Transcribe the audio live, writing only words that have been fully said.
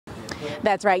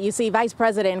That's right. You see, Vice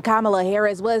President Kamala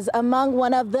Harris was among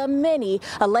one of the many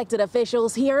elected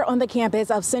officials here on the campus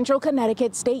of Central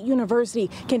Connecticut State University,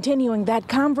 continuing that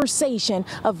conversation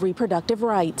of reproductive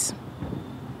rights.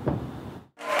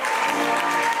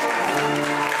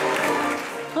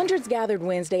 Hundreds gathered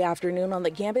Wednesday afternoon on the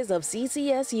campus of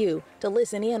CCSU to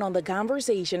listen in on the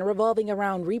conversation revolving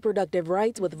around reproductive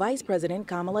rights with Vice President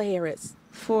Kamala Harris.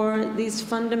 For these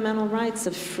fundamental rights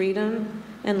of freedom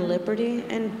and liberty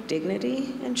and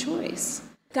dignity and choice.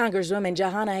 Congresswoman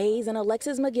Jahana Hayes and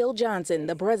Alexis McGill Johnson,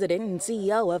 the president and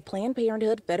CEO of Planned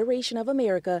Parenthood Federation of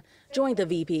America, joined the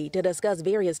VP to discuss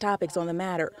various topics on the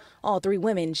matter, all three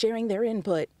women sharing their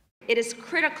input. It is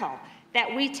critical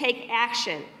that we take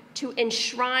action to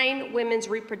enshrine women's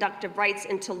reproductive rights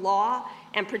into law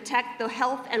and protect the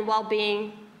health and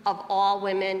well-being of all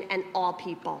women and all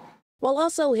people, while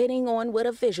also hitting on what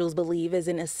officials believe is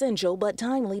an essential but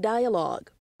timely dialogue.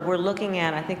 We're looking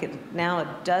at, I think, now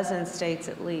a dozen states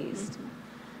at least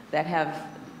that have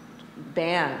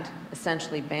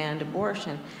essentially banned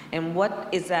abortion. And what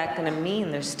is that going to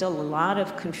mean? There's still a lot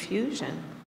of confusion.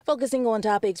 Focusing on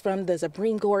topics from the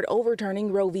Supreme Court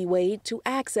overturning Roe v. Wade to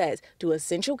access to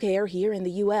essential care here in the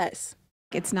U.S.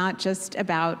 It's not just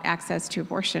about access to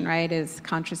abortion, right? It's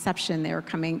contraception.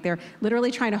 They're literally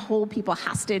trying to hold people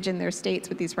hostage in their states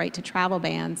with these right to travel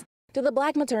bans. To the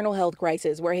Black maternal health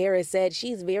crisis, where Harris said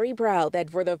she's very proud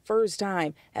that for the first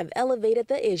time have elevated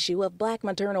the issue of Black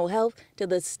maternal health to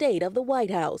the state of the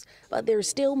White House. But there's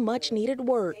still much needed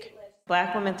work.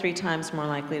 Black women 3 times more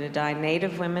likely to die.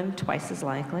 Native women twice as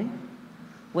likely.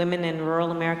 Women in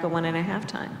rural America 1.5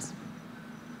 times.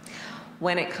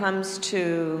 When it comes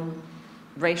to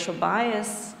racial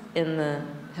bias in the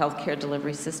healthcare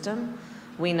delivery system,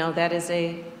 we know that is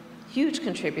a huge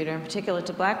contributor, in particular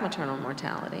to Black maternal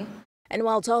mortality. And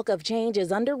while talk of change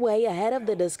is underway ahead of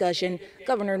the discussion,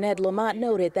 Governor Ned Lamont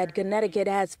noted that Connecticut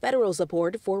has federal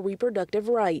support for reproductive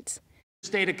rights. The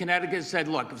state of Connecticut said,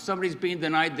 look, if somebody's being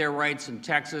denied their rights in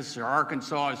Texas or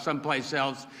Arkansas or someplace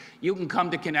else, you can come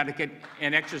to Connecticut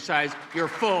and exercise your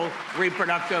full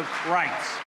reproductive rights.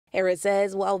 Harris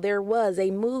says while there was a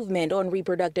movement on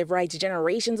reproductive rights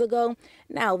generations ago,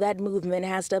 now that movement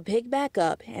has to pick back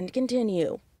up and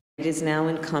continue. It is now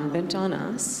incumbent on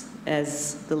us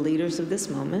as the leaders of this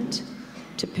moment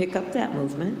to pick up that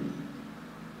movement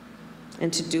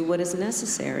and to do what is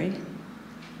necessary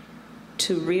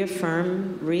to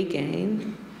reaffirm,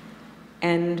 regain,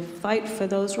 and fight for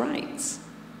those rights.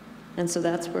 And so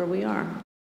that's where we are.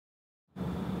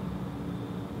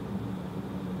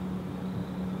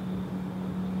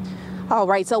 All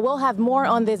right, so we'll have more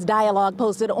on this dialogue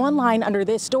posted online under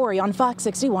this story on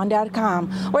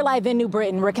fox61.com. We're live in New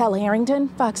Britain. Raquel Harrington,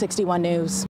 Fox 61 News.